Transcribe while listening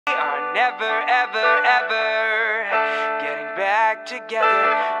are never, ever, ever getting back together.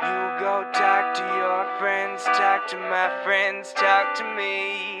 You go talk to your friends, talk to my friends, talk to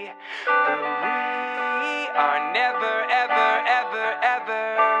me. But we are never, ever, ever,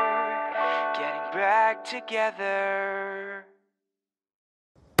 ever getting back together.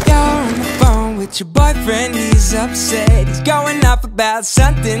 You're on the phone with your boyfriend, he's upset. He's going off about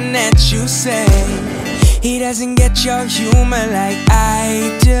something that you said. He doesn't get your humor like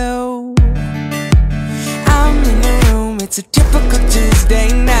I do. I'm in the room, it's a typical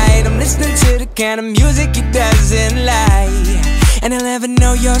Tuesday night. I'm listening to the kind of music he doesn't like, and he'll never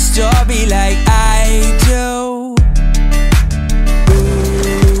know your story like I do.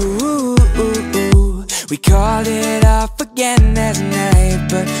 Ooh, ooh, ooh. We called it off again last night,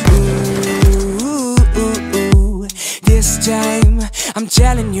 but ooh, ooh, ooh. This time, I'm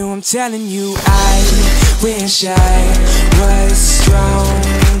telling you, I wish I was strong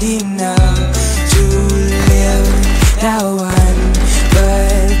enough to live that one.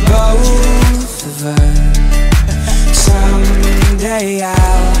 But both of us, someday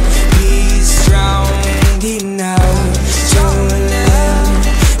I'll be strong enough to live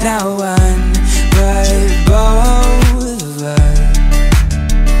that one. But both of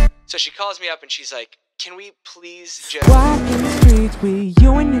us. So she calls me up and she's like, can we please just walk in the streets with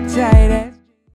you and your tight ass